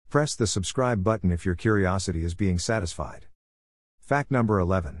Press the subscribe button if your curiosity is being satisfied. Fact number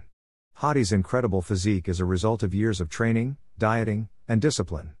 11. Hadi's incredible physique is a result of years of training, dieting, and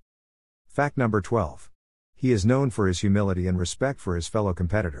discipline. Fact number 12. He is known for his humility and respect for his fellow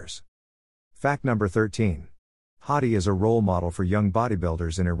competitors. Fact number 13. Hadi is a role model for young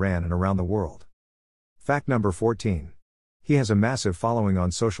bodybuilders in Iran and around the world. Fact number 14. He has a massive following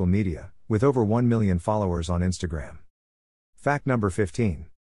on social media, with over 1 million followers on Instagram. Fact number 15.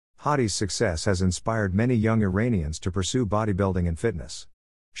 Hadi's success has inspired many young Iranians to pursue bodybuilding and fitness.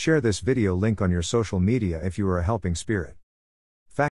 Share this video link on your social media if you are a helping spirit.